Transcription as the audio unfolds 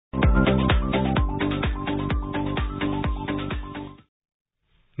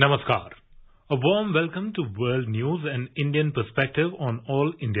Namaskar. A warm welcome to World News and Indian Perspective on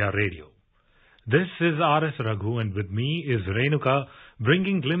All India Radio. This is R.S. Raghu and with me is Renuka,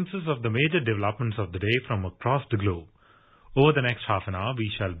 bringing glimpses of the major developments of the day from across the globe. Over the next half an hour,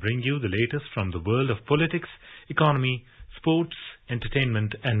 we shall bring you the latest from the world of politics, economy, sports,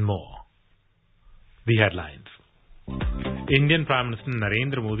 entertainment and more. The headlines. Indian Prime Minister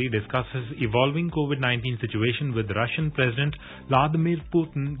Narendra Modi discusses evolving COVID-19 situation with Russian President Vladimir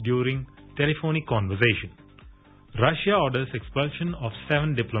Putin during telephonic conversation. Russia orders expulsion of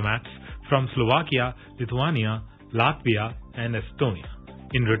 7 diplomats from Slovakia, Lithuania, Latvia and Estonia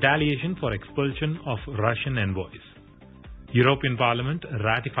in retaliation for expulsion of Russian envoys. European Parliament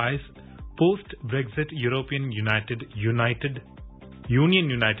ratifies post-Brexit European United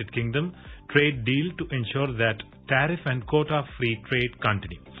Kingdom trade deal to ensure that tariff and quota-free trade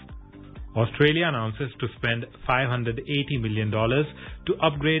continues. Australia announces to spend $580 million to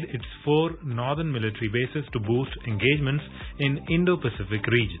upgrade its 4 northern military bases to boost engagements in Indo-Pacific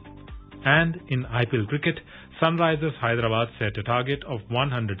region. And in IPL cricket, Sunrisers Hyderabad set a target of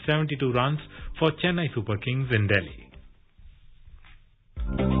 172 runs for Chennai Super Kings in Delhi.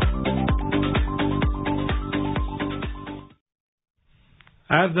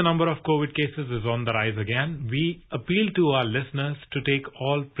 As the number of COVID cases is on the rise again, we appeal to our listeners to take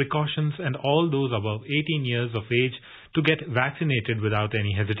all precautions and all those above 18 years of age to get vaccinated without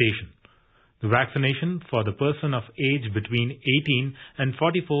any hesitation. The vaccination for the person of age between 18 and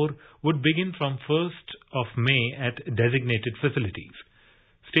 44 would begin from 1st of May at designated facilities.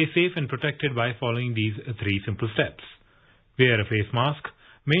 Stay safe and protected by following these 3 simple steps. Wear a face mask,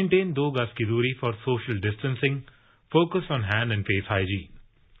 maintain 2 gaz ki duri for social distancing, focus on hand and face hygiene.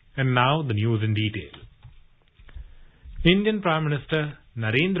 And now the news in detail. Indian Prime Minister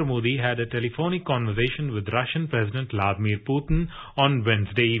Narendra Modi had a telephonic conversation with Russian President Vladimir Putin on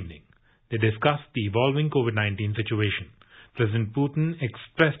Wednesday evening. They discussed the evolving COVID-19 situation. President Putin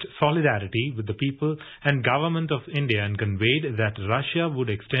expressed solidarity with the people and government of India and conveyed that Russia would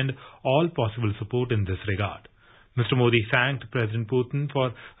extend all possible support in this regard. Mr. Modi thanked President Putin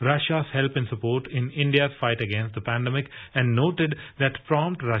for Russia's help and support in India's fight against the pandemic and noted that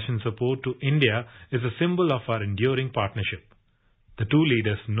prompt Russian support to India is a symbol of our enduring partnership. The 2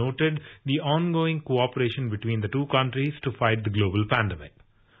 leaders noted the ongoing cooperation between the 2 countries to fight the global pandemic.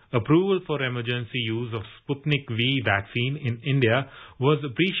 Approval for emergency use of Sputnik V vaccine in India was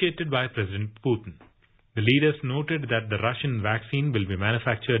appreciated by President Putin. The leaders noted that the Russian vaccine will be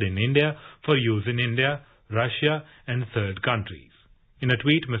manufactured in India for use in India, Russia and third countries. In a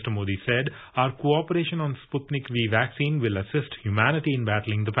tweet, Mr. Modi said, "Our cooperation on Sputnik V vaccine will assist humanity in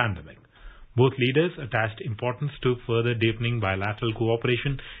battling the pandemic." Both leaders attached importance to further deepening bilateral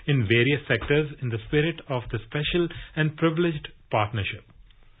cooperation in various sectors in the spirit of the special and privileged partnership.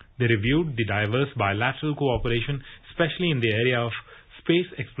 They reviewed the diverse bilateral cooperation, especially in the area of space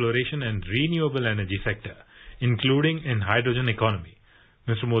exploration and renewable energy sector, including in hydrogen economy.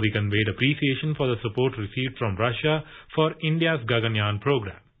 Mr. Modi conveyed appreciation for the support received from Russia for India's Gaganyaan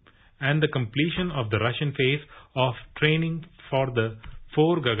program and the completion of the Russian phase of training for the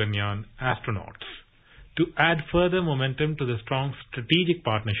 4 Gaganyaan astronauts. To add further momentum to the strong strategic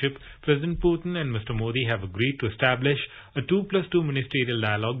partnership, President Putin and Mr. Modi have agreed to establish a 2+2 ministerial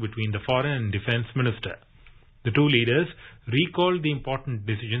dialogue between the foreign and defense minister. The 2 leaders recalled the important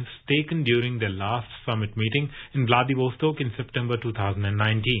decisions taken during their last summit meeting in Vladivostok in September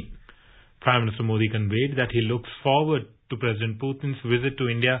 2019. Prime Minister Modi conveyed that he looks forward to President Putin's visit to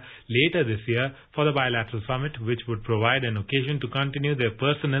India later this year for the bilateral summit, which would provide an occasion to continue their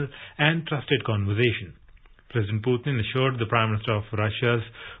personal and trusted conversation. President Putin assured the Prime Minister of Russia's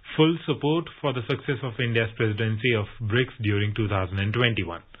full support for the success of India's presidency of BRICS during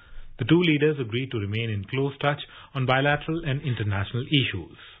 2021. The 2 leaders agreed to remain in close touch on bilateral and international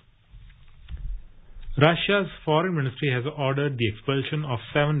issues. Russia's foreign ministry has ordered the expulsion of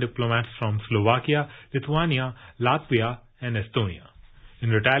 7 diplomats from Slovakia, Lithuania, Latvia and Estonia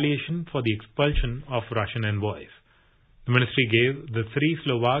in retaliation for the expulsion of Russian envoys. The ministry gave the 3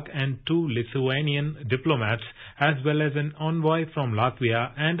 Slovak and 2 Lithuanian diplomats as well as an envoy from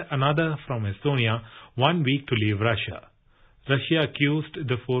Latvia and another from Estonia 1 week to leave Russia. Russia accused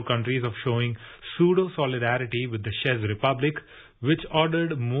the 4 countries of showing pseudo-solidarity with the Czech Republic, which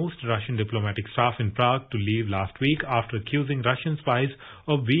ordered most Russian diplomatic staff in Prague to leave last week after accusing Russian spies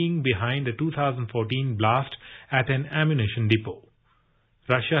of being behind a 2014 blast at an ammunition depot.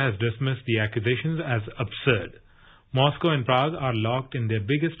 Russia has dismissed the accusations as absurd. Moscow and Prague are locked in their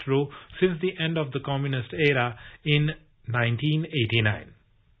biggest row since the end of the communist era in 1989.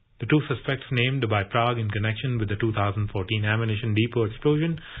 The two suspects named by Prague in connection with the 2014 ammunition depot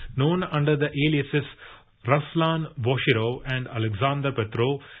explosion, known under the aliases Ruslan Voshirov and Alexander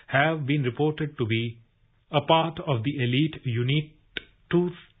Petrov, have been reported to be a part of the elite Unit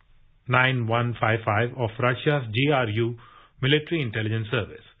 29155 of Russia's GRU military intelligence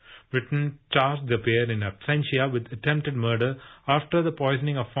service. Britain charged the pair in absentia with attempted murder after the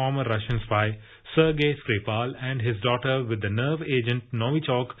poisoning of former Russian spy Sergei Skripal and his daughter with the nerve agent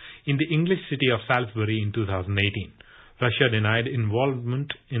Novichok in the English city of Salisbury in 2018. Russia denied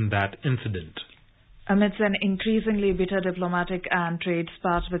involvement in that incident. Amidst an increasingly bitter diplomatic and trade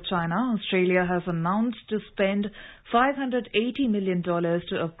spat with China, Australia has announced to spend $580 million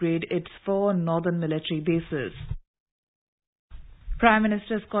to upgrade its 4 northern military bases. Prime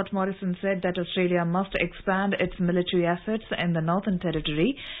Minister Scott Morrison said that Australia must expand its military assets in the Northern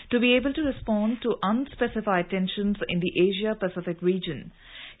Territory to be able to respond to unspecified tensions in the Asia-Pacific region.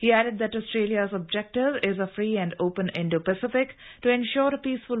 He added that Australia's objective is a free and open Indo-Pacific to ensure a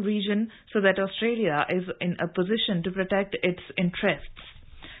peaceful region so that Australia is in a position to protect its interests.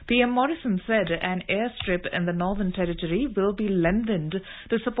 PM Morrison said an airstrip in the Northern Territory will be lengthened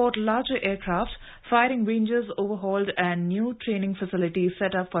to support larger aircraft, firing ranges overhauled and new training facilities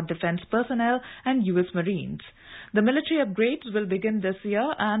set up for defence personnel and U.S. Marines. The military upgrades will begin this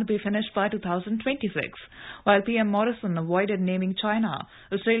year and be finished by 2026. While PM Morrison avoided naming China,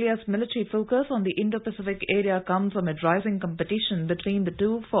 Australia's military focus on the Indo-Pacific area comes amid rising competition between the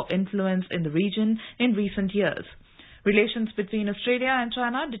two for influence in the region in recent years. Relations between Australia and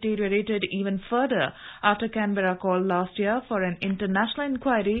China deteriorated even further after Canberra called last year for an international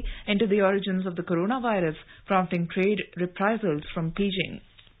inquiry into the origins of the coronavirus, prompting trade reprisals from Beijing.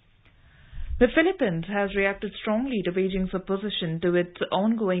 The Philippines has reacted strongly to Beijing's opposition to its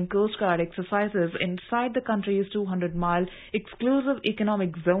ongoing Coast Guard exercises inside the country's 200-mile exclusive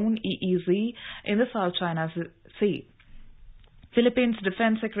economic zone EEZ in the South China Sea. Philippines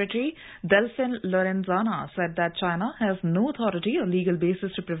Defense Secretary Delfin Lorenzana said that China has no authority or legal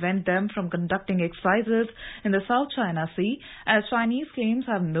basis to prevent them from conducting exercises in the South China Sea, as Chinese claims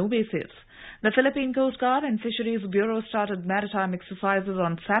have no basis. The Philippine Coast Guard and Fisheries Bureau started maritime exercises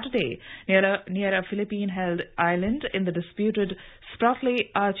on Saturday near a Philippine-held island in the disputed Spratly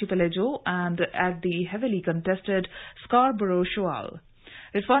Archipelago and at the heavily contested Scarborough Shoal.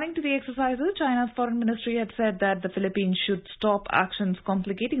 Responding to the exercises, China's foreign ministry had said that the Philippines should stop actions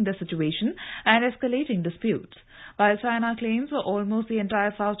complicating the situation and escalating disputes. While China claims almost the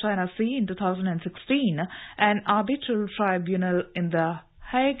entire South China Sea in 2016, an arbitral tribunal in The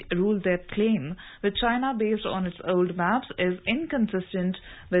Hague ruled that claim, with China based on its old maps, is inconsistent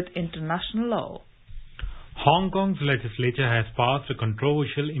with international law. Hong Kong's legislature has passed a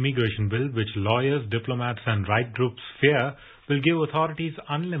controversial immigration bill which lawyers, diplomats and right groups fear will give authorities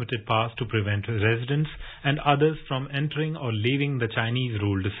unlimited powers to prevent residents and others from entering or leaving the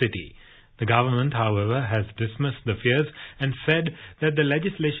Chinese-ruled city. The government, however, has dismissed the fears and said that the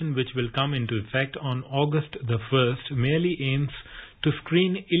legislation, which will come into effect on August the 1st, merely aims to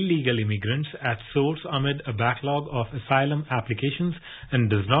screen illegal immigrants at source amid a backlog of asylum applications and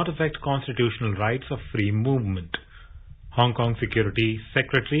does not affect constitutional rights of free movement. Hong Kong Security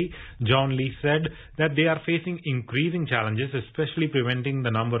Secretary John Lee said that they are facing increasing challenges, especially preventing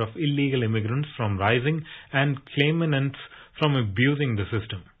the number of illegal immigrants from rising and claimants from abusing the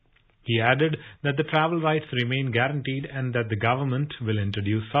system. He added that the travel rights remain guaranteed and that the government will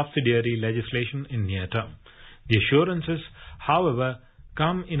introduce subsidiary legislation in near term. The assurances, however,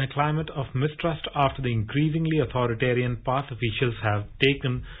 come in a climate of mistrust after the increasingly authoritarian path officials have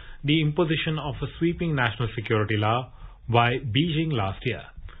taken the imposition of a sweeping national security law by Beijing last year.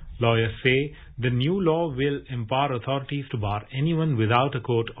 Lawyers say the new law will empower authorities to bar anyone without a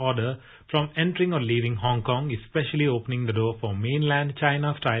court order from entering or leaving Hong Kong, especially opening the door for mainland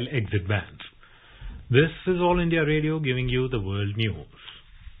China-style exit bans. This is All India Radio giving you the world news.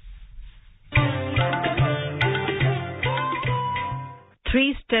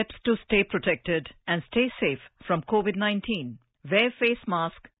 Three steps to stay protected and stay safe from COVID-19. Wear face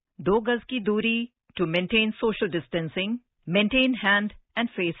mask, 2 gaz ki duri to maintain social distancing, maintain hand and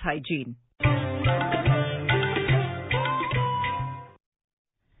face hygiene.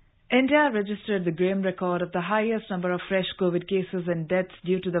 India registered the grim record of the highest number of fresh COVID cases and deaths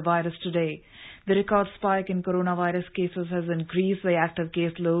due to the virus today. The record spike in coronavirus cases has increased the active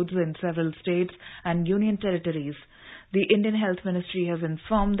case loads in several states and union territories. The Indian Health Ministry has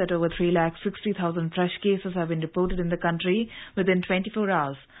informed that over 360,000 fresh cases have been reported in the country within 24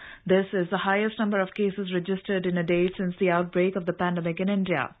 hours. This is the highest number of cases registered in a day since the outbreak of the pandemic in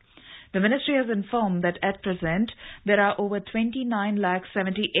India. The ministry has informed that at present there are over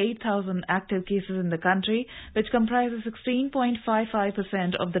 29,78,000 active cases in the country, which comprises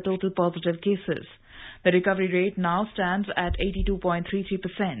 16.55% of the total positive cases. The recovery rate now stands at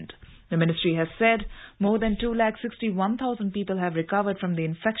 82.33%. The ministry has said more than 2,61,000 people have recovered from the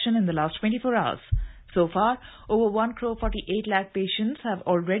infection in the last 24 hours. So far, over 1,48 lakh patients have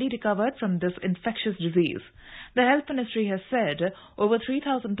already recovered from this infectious disease. The Health Ministry has said over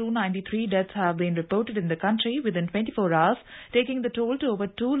 3,293 deaths have been reported in the country within 24 hours, taking the toll to over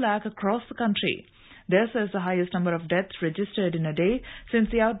 2 lakh across the country. This is the highest number of deaths registered in a day since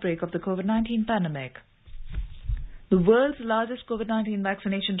the outbreak of the COVID-19 pandemic. The world's largest COVID-19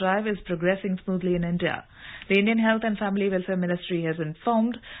 vaccination drive is progressing smoothly in India. The Indian Health and Family Welfare Ministry has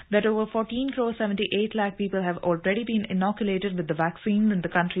informed that over 14.78 lakh people have already been inoculated with the vaccine in the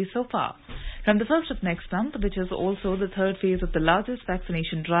country so far. From the 1st of next month, which is also the third phase of the largest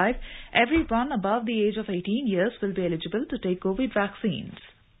vaccination drive, everyone above the age of 18 years will be eligible to take COVID vaccines.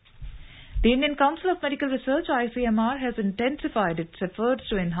 The Indian Council of Medical Research, ICMR, has intensified its efforts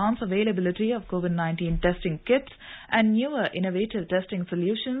to enhance availability of COVID-19 testing kits and newer innovative testing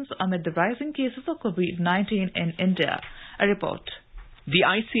solutions amid the rising cases of COVID-19 in India. A report. The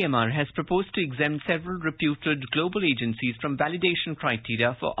ICMR has proposed to exempt several reputed global agencies from validation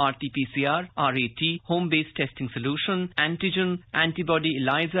criteria for RT-PCR, RAT, home-based testing solution, antigen, antibody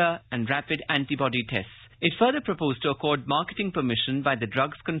ELISA, and rapid antibody tests. It further proposed to accord marketing permission by the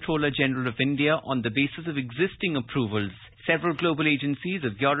Drugs Controller General of India on the basis of existing approvals. Several global agencies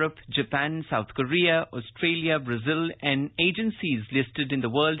of Europe, Japan, South Korea, Australia, Brazil, and agencies listed in the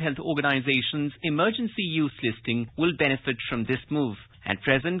World Health Organization's emergency use listing will benefit from this move. At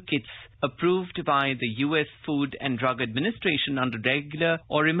present, kits approved by the US Food and Drug Administration under regular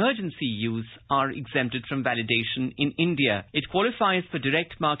or emergency use are exempted from validation in India. It qualifies for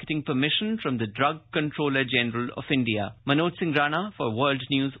direct marketing permission from the Drug Controller General of India. Manoj Singh Rana for World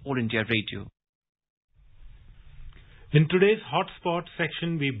News, All India Radio. In today's Hotspot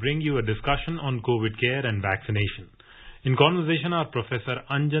section, we bring you a discussion on COVID care and vaccination. In conversation are Professor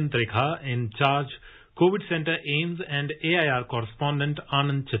Anjan Trekha, in charge COVID Center AIIMS, and AIR correspondent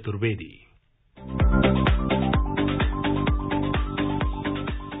Anand Chaturvedi.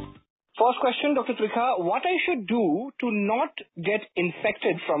 First question, Dr. Trekha, what I should do to not get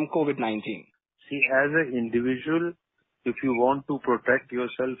infected from COVID-19? See, as an individual, if you want to protect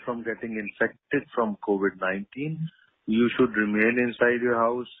yourself from getting infected from COVID-19, you should remain inside your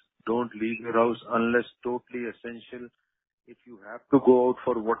house. Don't leave your house unless totally essential. If you have to go out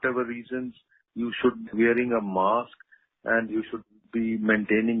for whatever reasons, you should be wearing a mask and you should be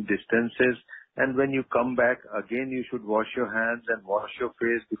maintaining distances. And when you come back, again, you should wash your hands and wash your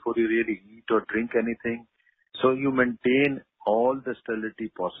face before you really eat or drink anything. So you maintain all the sterility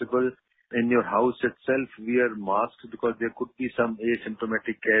possible. In your house itself, wear masks because there could be some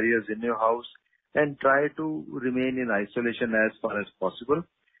asymptomatic carriers in your house, and try to remain in isolation as far as possible.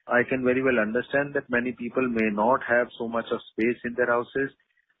 I can very well understand that many people may not have so much of space in their houses.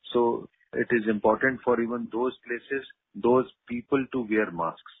 So it is important for even those places, those people to wear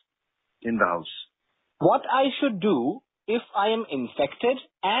masks in the house. What I should do if I am infected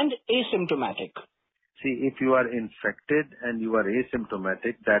and asymptomatic? See, if you are infected and you are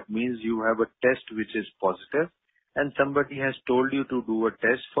asymptomatic, that means you have a test which is positive and somebody has told you to do a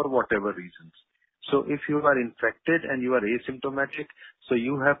test for whatever reasons. So if you are infected and you are asymptomatic, so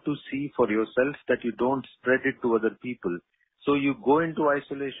you have to see for yourself that you don't spread it to other people. So you go into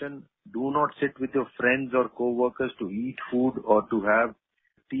isolation, do not sit with your friends or co-workers to eat food or to have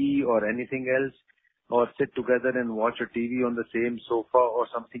tea or anything else, or sit together and watch a TV on the same sofa or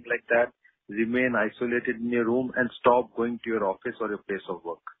something like that. Remain isolated in your room and stop going to your office or your place of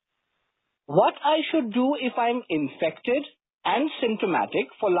work. What I should do if I'm infected and symptomatic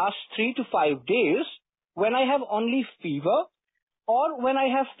for last 3 to 5 days when I have only fever or when I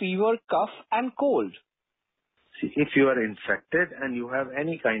have fever, cough and cold? See, if you are infected and you have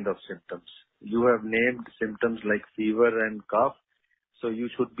any kind of symptoms, you have named symptoms like fever and cough, so you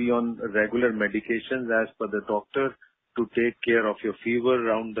should be on regular medications as per the doctor to take care of your fever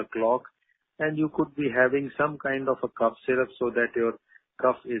round the clock, and you could be having some kind of a cough syrup so that your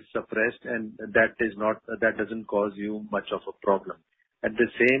cough is suppressed and that doesn't cause you much of a problem. At the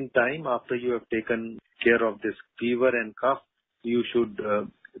same time, after you have taken care of this fever and cough, you should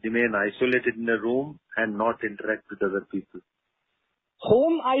remain isolated in a room and not interact with other people.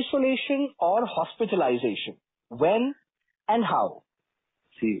 Home isolation or hospitalization? When and how?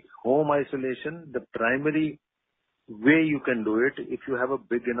 See, home isolation, the primary way you can do it if you have a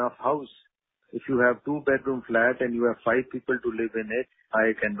big enough house. If you have 2-bedroom flat and you have 5 people to live in it,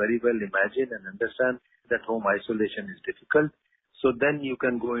 I can very well imagine and understand that home isolation is difficult. So then you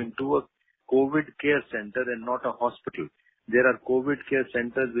can go into a COVID care center and not a hospital. There are COVID care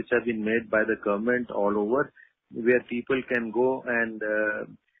centers which have been made by the government all over, where people can go and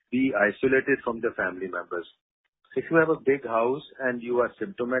be isolated from their family members. If you have a big house and you are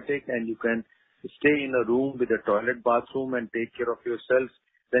symptomatic and you can stay in a room with a toilet, bathroom and take care of yourself,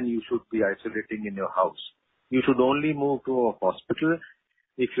 then you should be isolating in your house. You should only move to a hospital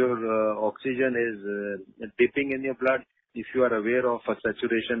if your oxygen is dipping in your blood, if you are aware of a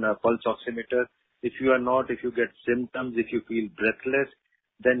saturation, a pulse oximeter. If you are not, if you get symptoms, if you feel breathless,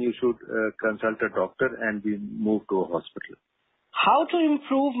 then you should consult a doctor and be moved to a hospital. How to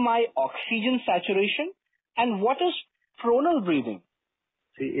improve my oxygen saturation, and what is pronal breathing?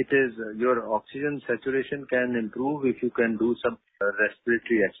 See, it is your oxygen saturation can improve if you can do some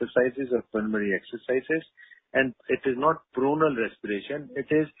respiratory exercises or pulmonary exercises. And it is not pronal respiration. It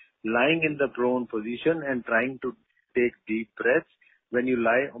is lying in the prone position and trying to take deep breaths when you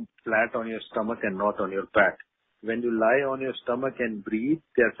lie flat on your stomach and not on your back. When you lie on your stomach and breathe,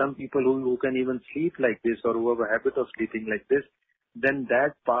 there are some people who can even sleep like this or who have a habit of sleeping like this. Then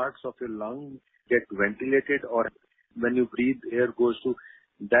that parts of your lung get ventilated, or when you breathe, air goes to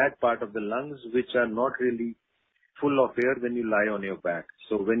that part of the lungs which are not really full of air when you lie on your back.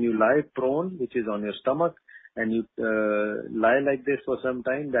 So when you lie prone, which is on your stomach, and you lie like this for some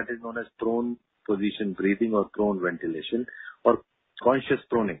time, that is known as prone position breathing or prone ventilation or conscious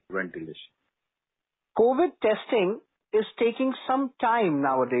proning ventilation. COVID testing is taking some time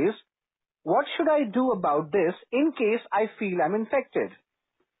nowadays. What should I do about this in case I feel I'm infected?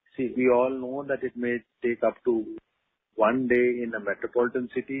 See, we all know that it may take up to 1 day in a metropolitan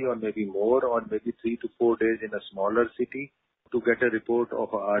city or maybe more, or maybe 3 to 4 days in a smaller city to get a report of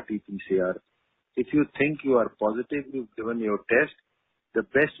a RT-PCR. If you think you are positive, you've given your test, the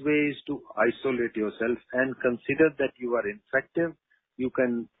best way is to isolate yourself and consider that you are infective. You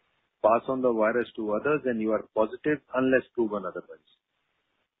can pass on the virus to others and you are positive unless proven otherwise.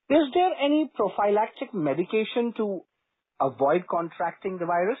 Is there any prophylactic medication to avoid contracting the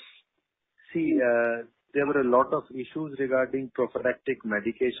virus? See, there were a lot of issues regarding prophylactic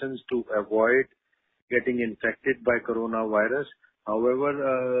medications to avoid getting infected by coronavirus.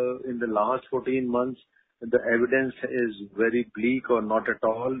 However, in the last 14 months, the evidence is very bleak or not at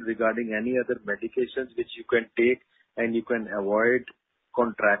all regarding any other medications which you can take and you can avoid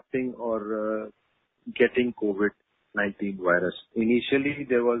contracting or getting COVID-19 virus. Initially,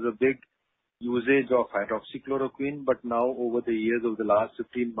 there was a big usage of hydroxychloroquine, but now over the years, over the last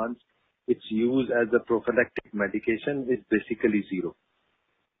 15 months, its use as a prophylactic medication is basically zero.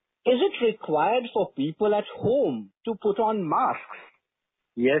 Is it required for people at home to put on masks?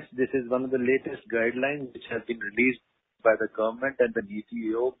 Yes, this is one of the latest guidelines which have been released by the government and the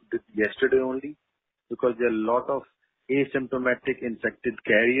NITI Aayog yesterday only, because there are a lot of asymptomatic infected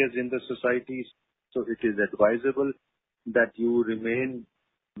carriers in the society. So it is advisable that you remain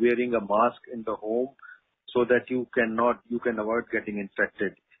wearing a mask in the home so that you can avoid getting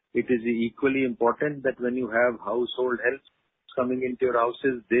infected. It is equally important that when you have household help coming into your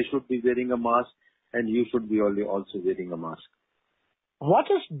houses, they should be wearing a mask and you should be also wearing a mask. What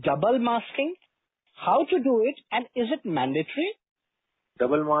is double masking? How to do it, and is it mandatory?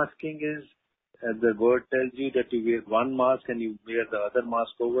 Double masking is, as the word tells you, that you wear one mask and you wear the other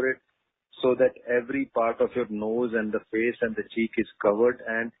mask over it, so that every part of your nose and the face and the cheek is covered,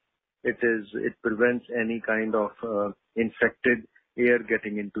 and it prevents any kind of infected air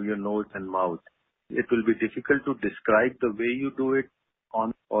getting into your nose and mouth. It will be difficult to describe the way you do it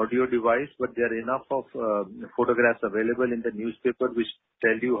on audio device, but there are enough of photographs available in the newspaper which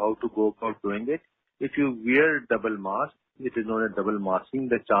tell you how to go about doing it. If you wear double mask, it is known as double masking,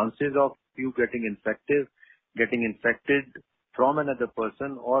 the chances of you getting infected from another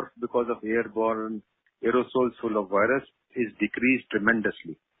person or because of airborne aerosols full of virus is decreased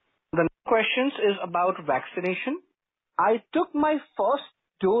tremendously. The next question is about vaccination. I took my first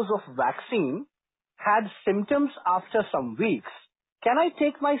dose of vaccine, had symptoms after some weeks. Can I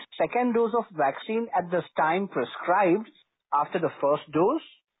take my second dose of vaccine at the time prescribed after the first dose?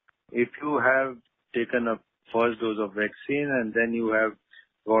 If you have taken a first dose of vaccine and then you have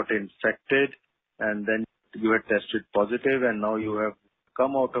got infected and then you had tested positive and now you have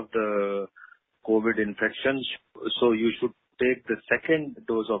come out of the COVID infection, so you should take the second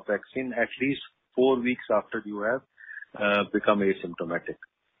dose of vaccine at least 4 weeks after you have become asymptomatic.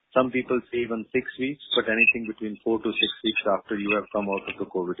 Some people say even 6 weeks, but anything between 4 to 6 weeks after you have come out of the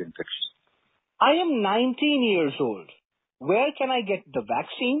COVID infection. I am 19 years old. Where can I get the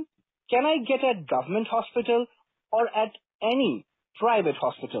vaccine? Can I get at government hospital or at any private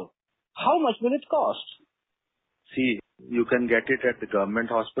hospital. How much will it cost? See, you can get it at the government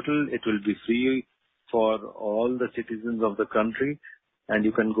hospital. It will be free for all the citizens of the country. And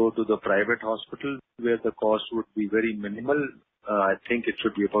you can go to the private hospital where the cost would be very minimal. I think it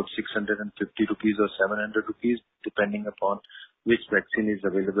should be about 650 rupees or 700 rupees, depending upon which vaccine is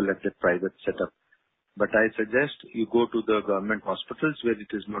available at the private setup. But I suggest you go to the government hospitals where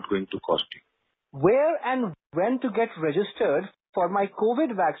it is not going to cost you. Where and when to get registered for my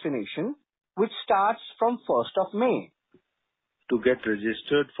COVID vaccination, which starts from 1st of May? To get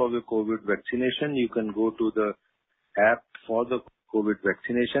registered for the COVID vaccination, you can go to the app for the COVID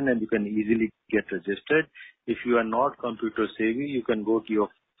vaccination and you can easily get registered. If you are not computer savvy, you can go to your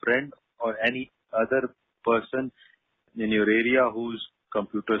friend or any other person in your area who's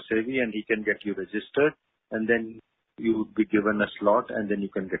computer savvy and he can get you registered, and then you would be given a slot and then you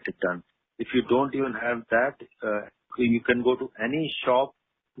can get it done. If you don't even have that, you can go to any shop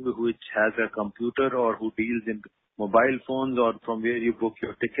which has a computer or who deals in mobile phones or from where you book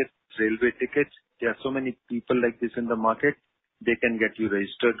your tickets, railway tickets. There are so many people like this in the market. They can get you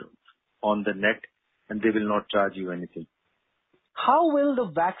registered on the net and they will not charge you anything. How will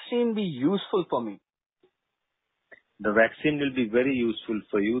the vaccine be useful for me? The vaccine will be very useful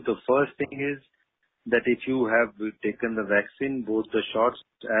for you. The first thing is that if you have taken the vaccine, both the shots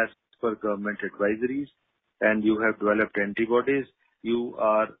as per government advisories, and you have developed antibodies,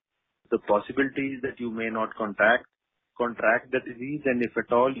 the possibility is that you may not contract the disease, and if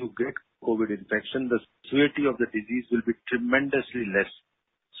at all you get COVID infection, the severity of the disease will be tremendously less.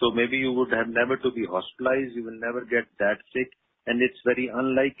 So maybe you would have never to be hospitalized, you will never get that sick, and it's very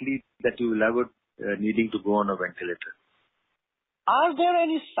unlikely that you will ever needing to go on a ventilator. Are there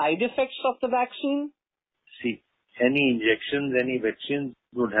any side effects of the vaccine? See, any injections, any vaccines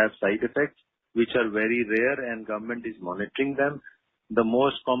would have side effects, which are very rare and government is monitoring them. The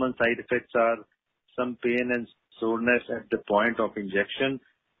most common side effects are some pain and soreness at the point of injection.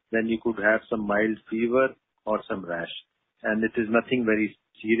 Then you could have some mild fever or some rash. And it is nothing very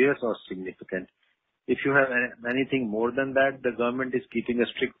serious or significant. If you have anything more than that, the government is keeping a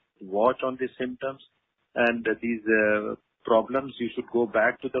strict watch on these symptoms and these problems. You should go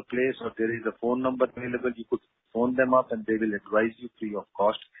back to the place, or there is a phone number available. You could phone them up and they will advise you free of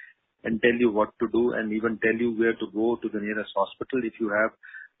cost and tell you what to do and even tell you where to go to the nearest hospital if you have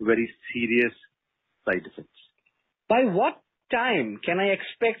very serious side effects. By what time can I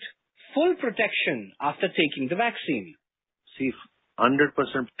expect full protection after taking the vaccine? See, 100%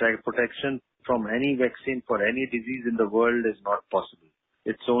 protection from any vaccine for any disease in the world is not possible.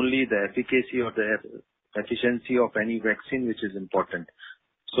 It's only the efficacy or the efficiency of any vaccine which is important.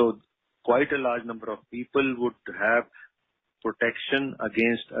 So quite a large number of people would have protection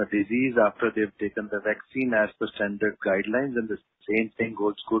against a disease after they've taken the vaccine as per standard guidelines, and the same thing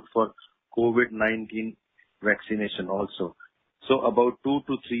holds good for COVID-19 vaccination also. So about 2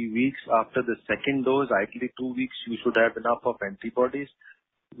 to 3 weeks after the second dose, ideally 2 weeks, you should have enough of antibodies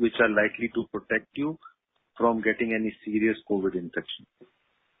which are likely to protect you from getting any serious COVID infection.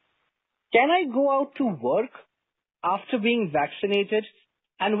 Can I go out to work after being vaccinated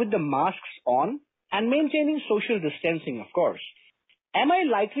and with the masks on and maintaining social distancing, of course? Am I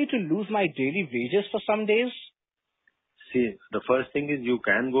likely to lose my daily wages for some days? See, the first thing is you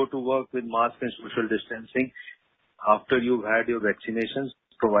can go to work with mask and social distancing after you've had your vaccinations,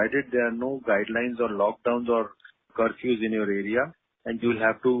 provided there are no guidelines or lockdowns or curfews in your area, and you'll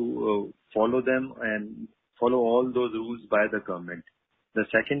have to follow them and follow all those rules by the government. The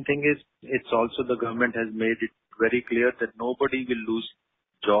second thing is, it's also the government has made it very clear that nobody will lose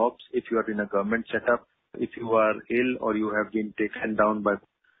jobs if you are in a government setup, if you are ill or you have been taken down by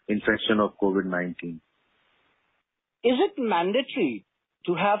infection of COVID-19. Is it mandatory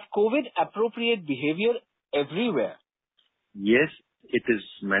to have COVID-appropriate behavior everywhere? Yes, it is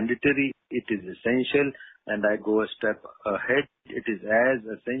mandatory, it is essential, and I go a step ahead. It is as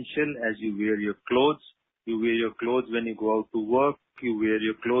essential as you wear your clothes. You wear your clothes when you go out to work. You wear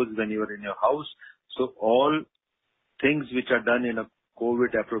your clothes when you are in your house. So all things which are done in a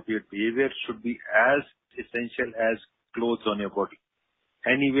COVID-appropriate behavior should be as essential as clothes on your body,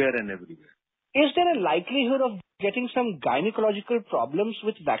 anywhere and everywhere. Is there a likelihood of getting some gynecological problems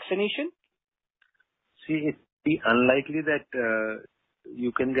with vaccination? See, it's unlikely that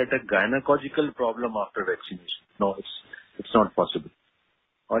you can get a gynecological problem after vaccination. No, it's not possible.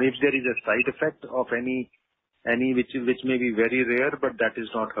 Or if there is a side effect of any which may be very rare, but that is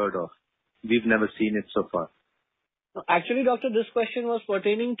not heard of. We've never seen it so far. Actually, doctor, this question was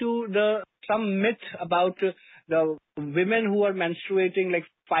pertaining to some myth about the women who are menstruating like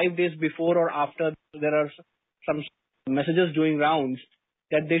 5 days before or after. There are some messages doing rounds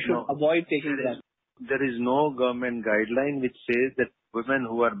that they should avoid taking that. There is no government guideline which says that women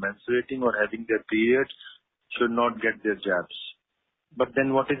who are menstruating or having their periods should not get their jabs. But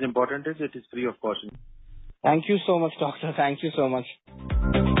then what is important is it is free of cost. Thank you so much, doctor. Thank you so much.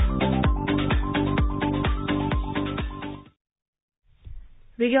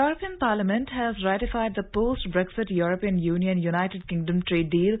 The European Parliament has ratified the post-Brexit European Union-United Kingdom trade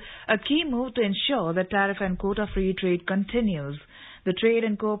deal, a key move to ensure that tariff and quota-free trade continues. The Trade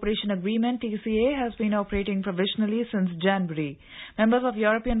and Cooperation Agreement, TCA, has been operating provisionally since January. Members of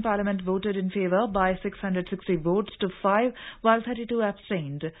European Parliament voted in favour by 660 votes to 5, while 32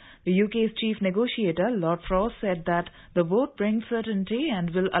 abstained. The UK's chief negotiator, Lord Frost, said that the vote brings certainty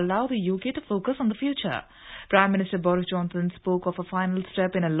and will allow the UK to focus on the future. Prime Minister Boris Johnson spoke of a final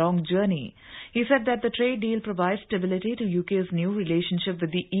step in a long journey. He said that the trade deal provides stability to UK's new relationship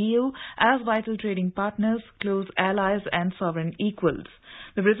with the EU as vital trading partners, close allies and sovereign equals.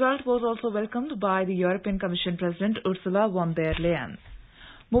 The result was also welcomed by the European Commission President Ursula von der Leyen.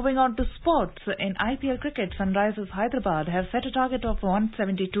 Moving on to sports, in IPL cricket, Sunrisers Hyderabad have set a target of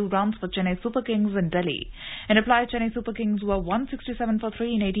 172 runs for Chennai Super Kings in Delhi. In reply, Chennai Super Kings were 167 for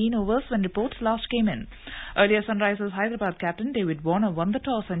 3 in 18 overs when reports last came in. Earlier, Sunrisers Hyderabad captain David Warner won the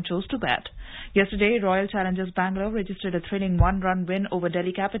toss and chose to bat. Yesterday, Royal Challengers Bangalore registered a thrilling one-run win over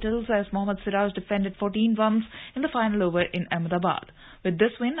Delhi Capitals as Mohammad Siraj defended 14 runs in the final over in Ahmedabad. With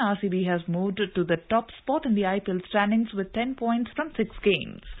this win, RCB has moved to the top spot in the IPL standings with 10 points from 6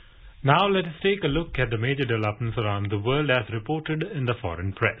 games. Now let us take a look at the major developments around the world as reported in the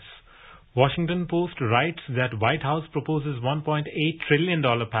foreign press. Washington Post writes that White House proposes $1.8 trillion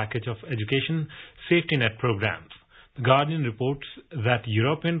package of education safety net programs. The Guardian reports that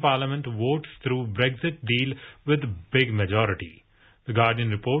European Parliament votes through Brexit deal with big majority. The Guardian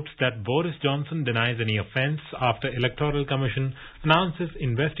reports that Boris Johnson denies any offence after Electoral Commission announces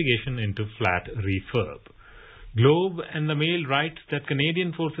investigation into flat refurb. Globe and the Mail writes that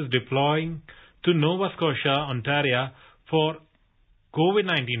Canadian forces deploying to Nova Scotia, Ontario for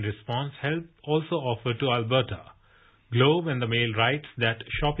COVID-19 response help also offered to Alberta. Globe and the Mail writes that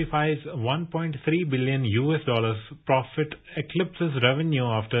Shopify's $1.3 billion profit eclipses revenue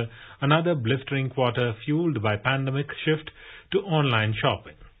after another blistering quarter fueled by pandemic shift to online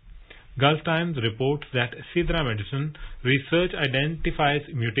shopping. Gulf Times reports that Sidra Medicine research identifies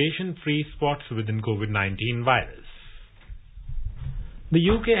mutation-free spots within COVID-19 virus. The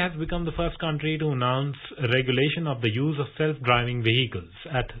UK has become the first country to announce regulation of the use of self-driving vehicles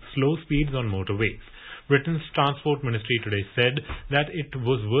at slow speeds on motorways. Britain's Transport Ministry today said that it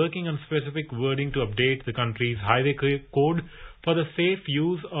was working on specific wording to update the country's highway code for the safe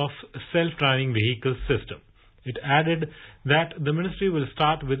use of self-driving vehicles system. It added that the ministry will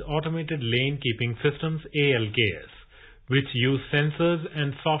start with automated lane keeping systems ALKS, which use sensors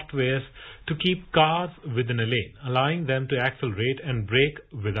and softwares to keep cars within a lane, allowing them to accelerate and brake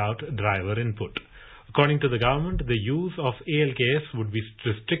without driver input. According to the government, the use of ALKS would be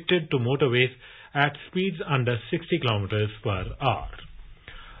restricted to motorways at speeds under 60 kilometers per hour.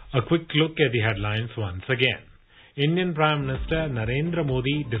 A quick look at the headlines once again. Indian Prime Minister Narendra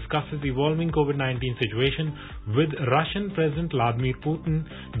Modi discusses evolving COVID-19 situation with Russian President Vladimir Putin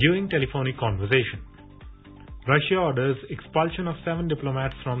during telephonic conversation. Russia orders expulsion of 7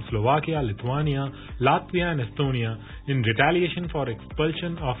 diplomats from Slovakia, Lithuania, Latvia and Estonia in retaliation for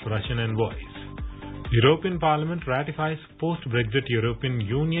expulsion of Russian envoys. European Parliament ratifies post-Brexit European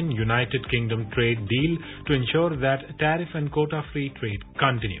Union-United Kingdom trade deal to ensure that tariff and quota-free trade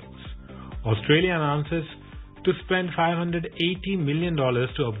continues. Australia announces to spend $580 million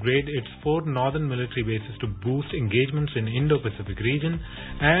to upgrade its 4 northern military bases to boost engagements in Indo-Pacific region.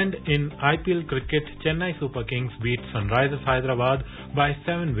 And in IPL cricket, Chennai Super Kings beat Sunrisers Hyderabad by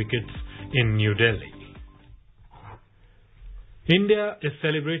 7 wickets in New Delhi. India is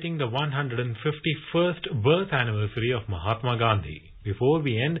celebrating the 151st birth anniversary of Mahatma Gandhi. Before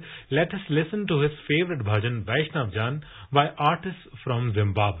we end, let us listen to his favorite bhajan Vaishnav Jan by artists from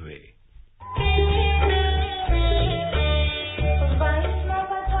Zimbabwe.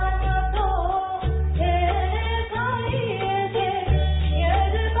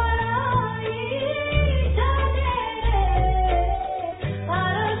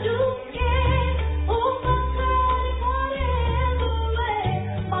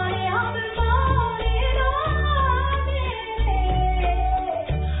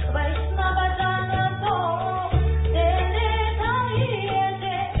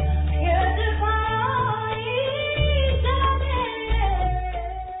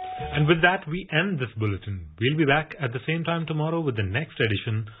 And with that, we end this bulletin. We'll be back at the same time tomorrow with the next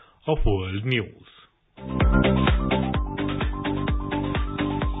edition of World News.